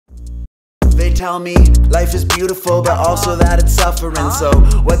They tell me life is beautiful, but also that it's suffering. So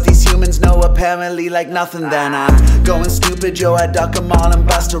what these humans know apparently like nothing. Then I'm going stupid, yo, I duck them all and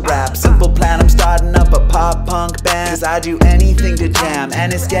bust a rap. Simple plan, I'm starting up a pop punk band, 'cause I do anything to jam,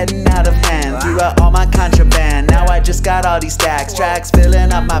 and it's getting out of hand. Threw out all my contraband, now I just got all these stacks. Tracks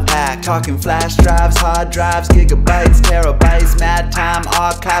filling up my pack, talking flash drives, hard drives, gigabytes, terabytes, mad time,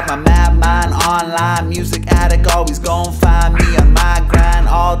 archive my mad mind online. Music addict, always gon' find me on my grind,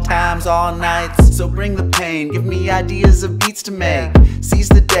 all times, all nights. So bring the pain, give me ideas of beats to make. Seize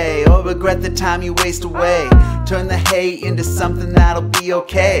the day, or regret the time you waste away. Turn the hate into something that'll be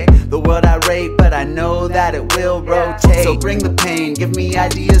okay. The world I rate, but I know that it will rotate. So bring the pain, give me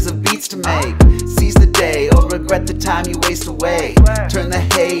ideas of beats to make. Seize the day, or regret the time you waste away. Turn the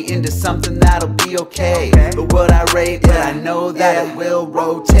hate into something that'll be okay. The world I rate, but I know that it will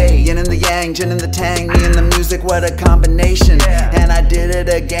rotate. Yin and the yang, gin and the tang, me and the music, what a combination. And I did it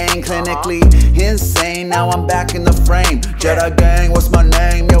again, clinically insane. Now I'm back in the frame. Jedi gang, what's my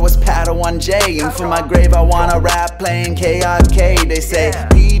name? Yo, it's PadawanJ. And from my grave I wanna rap playing KRK. They say,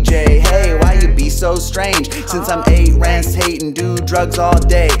 PJ, hey, why you be so strange? Since I'm 8 rants, hate and do drugs all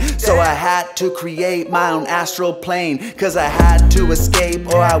day. So I had to create my own astral plane, 'cause I had to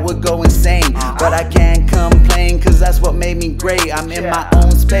escape or I would go insane. But I can't complain, 'cause that's what made me great. I'm in my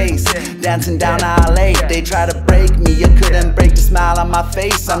own space, dancing down aisle 8. They try to break me, you couldn't break the smile on my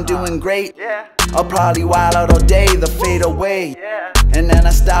face. I'm doing great, I'll probably wild out all day, the fade away. And then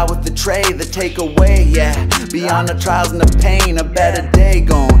I start with the tray, the takeaway, yeah. Beyond the trials and the pain, a better day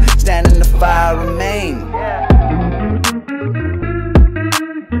gone. Stand in the fire, remain.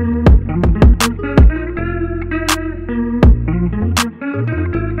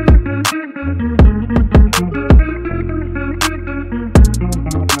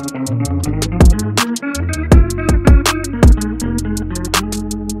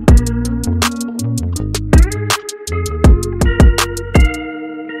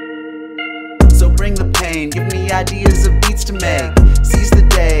 Bring the pain, give me ideas of beats to make. Seize the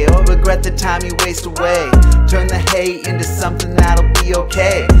day, or regret the time you waste away. Turn the hate into something that'll be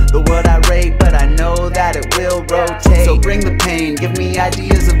okay. The word I rate, but I know that it will rotate. So bring the pain, give me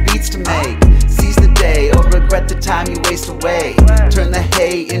ideas of beats to make. Seize the day, or regret the time you waste away. Turn the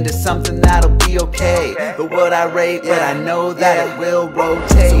hate into something that'll be okay. The word I rate, but I know that it will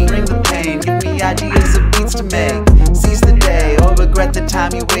rotate. So bring the pain, give me ideas of beats to make. Seize the day, or regret the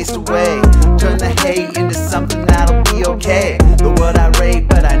time you waste away. Turn the hate into something that'll be okay. The word I rate,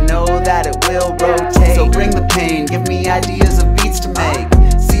 but I know that it will rotate. So bring the pain, give me ideas of beats to make.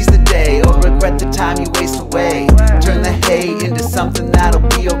 Seize the day, or regret the time you waste away. Turn the hate into something that'll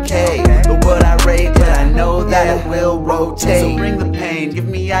be okay. The word I rate, but I know that it will rotate. So bring the pain, give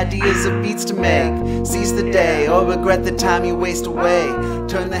me ideas of beats to make. Seize the day, or regret the time you waste away.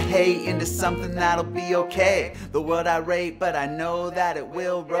 Turn the hate into something that'll be okay. The word I rate, but I know that it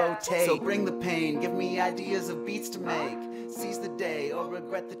will rotate. So bring the pain, give me ideas of beats to make. Seize the day, or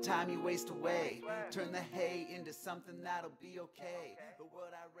regret the time you waste away. Turn the hate into something that'll be okay. The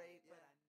word I rate, but